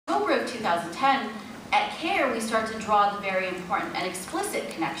October of 2010, at CAIR, we start to draw the very important and explicit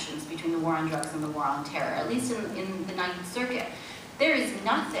connections between the war on drugs and the war on terror, at least in the Ninth Circuit. There is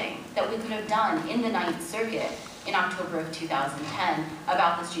nothing that we could have done in the Ninth Circuit in October of 2010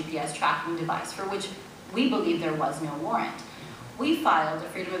 about this GPS tracking device, for which we believe there was no warrant. We filed a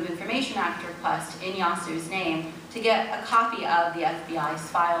Freedom of Information Act request in Yasser's name to get a copy of the FBI's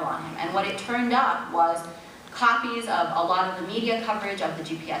file on him. And what it turned up was copies of a lot of the media coverage of the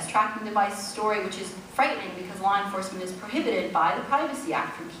GPS tracking device story, which is frightening because law enforcement is prohibited by the Privacy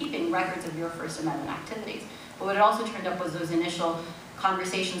Act from keeping records of your First Amendment activities. But what it also turned up was those initial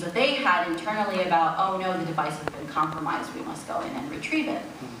conversations that they had internally about, oh no, the device has been compromised, we must go in and retrieve it.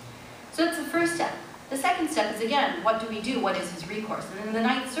 So that's the first step. The second step is, again, what do we do? What is his recourse? And in the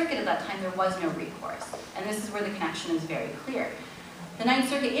Ninth Circuit at that time, there was no recourse. And this is where the connection is very clear. The Ninth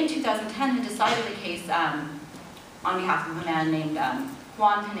Circuit in 2010 had decided the case on behalf of a man named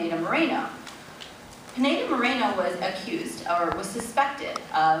Juan Pineda-Moreno. Pineda-Moreno was accused, or was suspected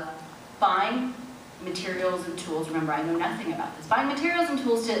of buying materials and tools. Remember, I know nothing about this. Buying materials and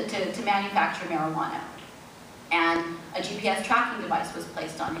tools to manufacture marijuana. And a GPS tracking device was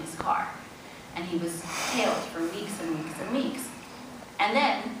placed on his car. And he was tailed for weeks and weeks and weeks. And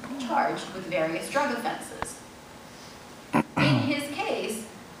then charged with various drug offenses. In his case,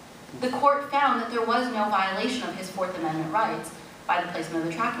 the court found that there was no violation of his Fourth Amendment rights by the placement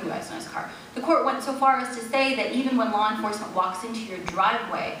of the tracking device on his car. The court went so far as to say that even when law enforcement walks into your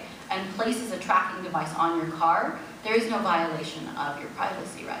driveway and places a tracking device on your car, there is no violation of your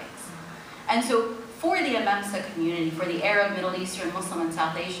privacy rights. And so for the AMEMSA community, for the Arab, Middle Eastern, Muslim, and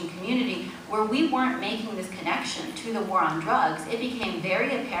South Asian community, where we weren't making this connection to the war on drugs, it became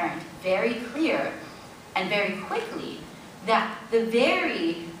very apparent, very clear, and very quickly that the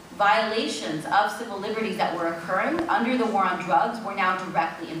very violations of civil liberties that were occurring under the war on drugs were now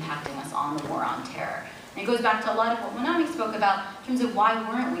directly impacting us on the war on terror. And it goes back to a lot of what Manami spoke about in terms of why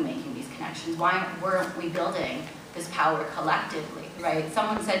weren't we making these connections? Why weren't we building this power collectively, right?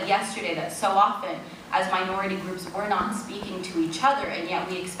 Someone said yesterday that so often as minority groups we're not speaking to each other, and yet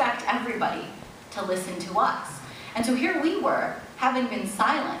we expect everybody to listen to us. And so here we were, having been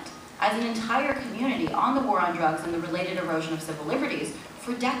silent as an entire community on the war on drugs and the related erosion of civil liberties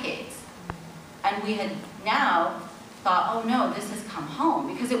for decades. And we had now thought, oh no, this has come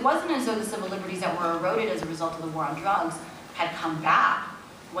home. Because it wasn't as though the civil liberties that were eroded as a result of the war on drugs had come back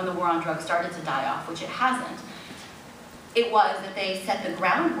when the war on drugs started to die off, which it hasn't. It was that they set the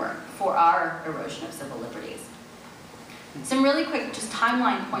groundwork for our erosion of civil liberties. Some really quick just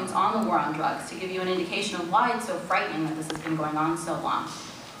timeline points on the war on drugs to give you an indication of why it's so frightening that this has been going on so long.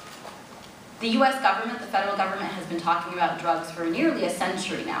 The US government, the federal government, has been talking about drugs for nearly a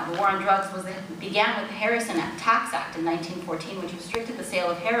century now. The war on drugs began with the Harrison Tax Act in 1914, which restricted the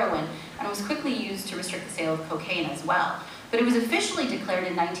sale of heroin, and was quickly used to restrict the sale of cocaine as well. But it was officially declared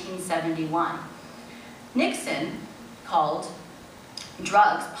in 1971. Nixon called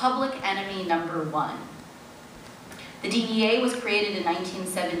drugs public enemy number one. The DEA was created in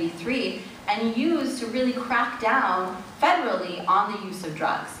 1973 and used to really crack down federally on the use of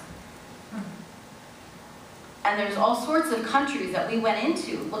drugs. And there's all sorts of countries that we went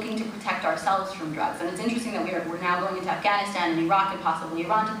into looking to protect ourselves from drugs. And it's interesting that we're now going into Afghanistan and Iraq and possibly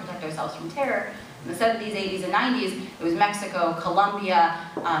Iran to protect ourselves from terror. In the 70s, 80s, and 90s, it was Mexico, Colombia,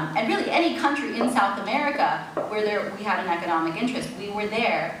 and really any country in South America where we had an economic interest. We were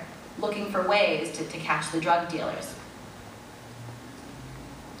there looking for ways to catch the drug dealers.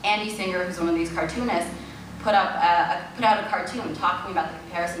 Andy Singer, who's one of these cartoonists, put out a cartoon talking about the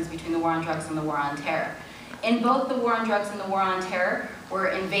comparisons between the war on drugs and the war on terror. In both the war on drugs and the war on terror, we're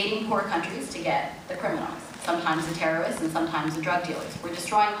invading poor countries to get the criminals. Sometimes the terrorists and sometimes the drug dealers. We're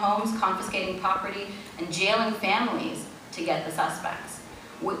destroying homes, confiscating property, and jailing families to get the suspects.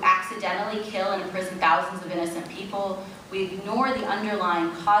 We accidentally kill and imprison thousands of innocent people. We ignore the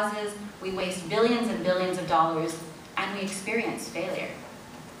underlying causes. We waste billions and billions of dollars, and we experience failure.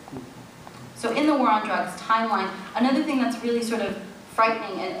 So in the war on drugs timeline, another thing that's really sort of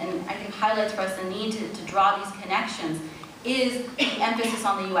frightening and I think highlights for us the need to draw these connections is the emphasis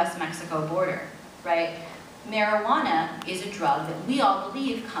on the US-Mexico border, right? Marijuana is a drug that we all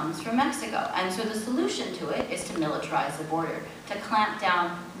believe comes from Mexico. And so the solution to it is to militarize the border, to clamp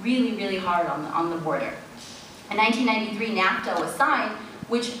down really, really hard on the border. In 1993, NAFTA was signed,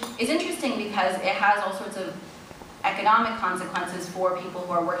 which is interesting because it has all sorts of economic consequences for people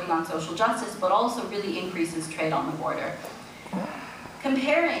who are working on social justice, but also really increases trade on the border.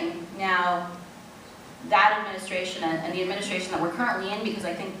 Comparing now that administration and the administration that we're currently in, because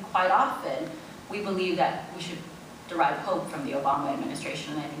I think quite often we believe that we should derive hope from the Obama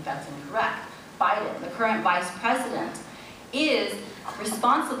administration, and I think that's incorrect. Biden, the current vice president, is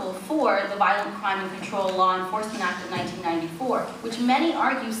responsible for the Violent Crime and Control Law Enforcement Act of 1994, which many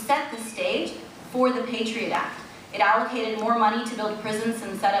argue set the stage for the Patriot Act. It allocated more money to build prisons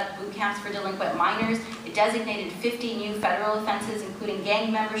and set up boot camps for delinquent minors. It designated 50 new federal offenses, including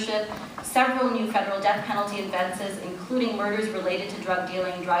gang membership, several new federal death penalty offenses, including murders related to drug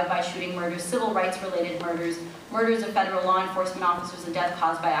dealing, drive-by shooting murders, civil rights-related murders, murders of federal law enforcement officers, and death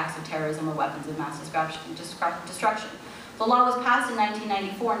caused by acts of terrorism or weapons of mass destruction. The law was passed in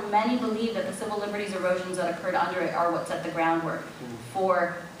 1994, and many believe that the civil liberties erosions that occurred under it are what set the groundwork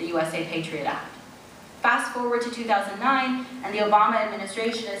for the USA Patriot Act. Fast forward to 2009, and the Obama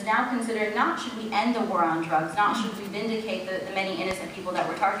administration is now considered not should we end the war on drugs, not should we vindicate the many innocent people that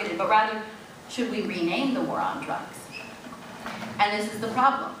were targeted, but rather should we rename the war on drugs. And this is the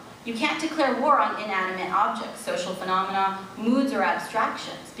problem. You can't declare war on inanimate objects, social phenomena, moods, or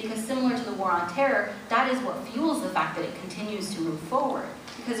abstractions, because similar to the war on terror, that is what fuels the fact that it continues to move forward,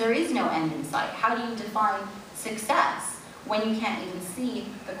 because there is no end in sight. How do you define success when you can't even see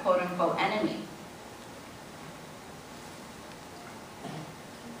the quote-unquote enemy?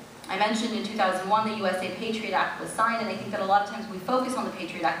 I mentioned in 2001 the USA Patriot Act was signed, and I think that a lot of times we focus on the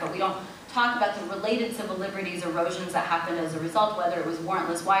Patriot Act, but we don't talk about the related civil liberties erosions that happened as a result, whether it was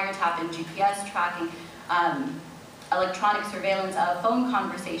warrantless wiretapping, GPS tracking, electronic surveillance of phone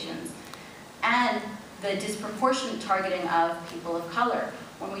conversations, and the disproportionate targeting of people of color.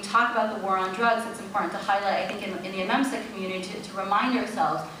 When we talk about the war on drugs, it's important to highlight, I think in the MEMSA community, to remind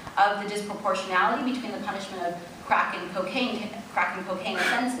ourselves of the disproportionality between the punishment of crack and cocaine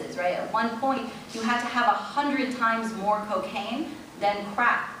offenses, right? At one point, you had to have 100 times more cocaine than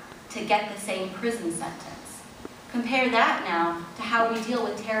crack to get the same prison sentence. Compare that now to how we deal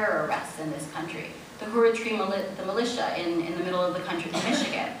with terror arrests in this country. The the militia in the middle of the country in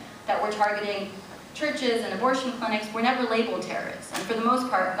Michigan that were targeting churches and abortion clinics were never labeled terrorists, and for the most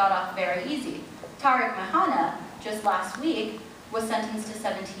part got off very easy. Tariq Mahana, just last week, was sentenced to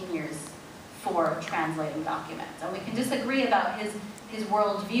 17 years for translating documents. And we can disagree about his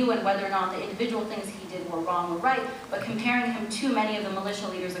worldview and whether or not the individual things he did were wrong or right, but comparing him to many of the militia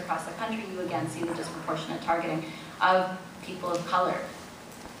leaders across the country, you again see the disproportionate targeting of people of color.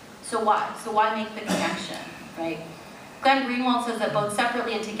 So why? So why make the connection, right? Glenn Greenwald says that both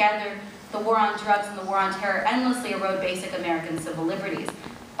separately and together, the war on drugs and the war on terror endlessly erode basic American civil liberties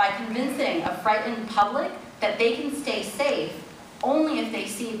by convincing a frightened public that they can stay safe only if they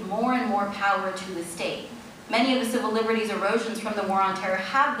cede more and more power to the state. Many of the civil liberties erosions from the war on terror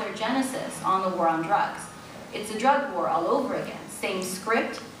have their genesis on the war on drugs. It's a drug war all over again. Same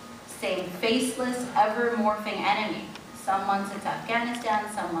script, same faceless, ever-morphing enemy. Some months it's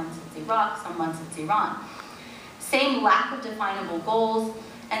Afghanistan, some months it's Iraq, some months it's Iran. Same lack of definable goals,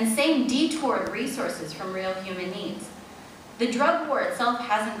 and same detoured resources from real human needs. The drug war itself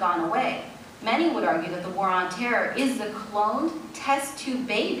hasn't gone away. Many would argue that the war on terror is the cloned test tube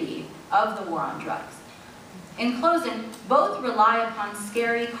baby of the war on drugs. In closing, both rely upon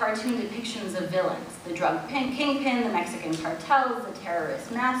scary cartoon depictions of villains, the drug kingpin, the Mexican cartels, the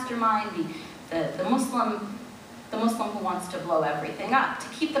terrorist mastermind, the Muslim who wants to blow everything up, to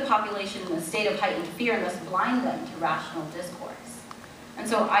keep the population in a state of heightened fear and thus blind them to rational discourse. And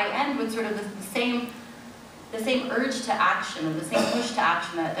so I end with sort of the same urge to action, or the same push to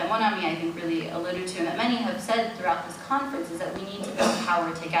action that Monami, I think, really alluded to, and that many have said throughout this conference, is that we need to build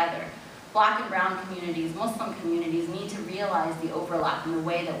power together. Black and brown communities, Muslim communities need to realize the overlap in the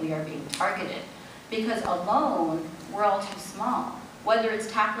way that we are being targeted. Because alone, we're all too small. Whether it's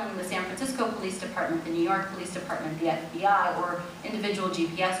tackling the San Francisco Police Department, the New York Police Department, the FBI, or individual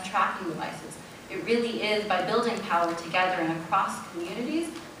GPS tracking devices, it really is by building power together and across communities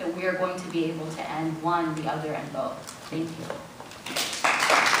that we are going to be able to end one, the other, and both. Thank you.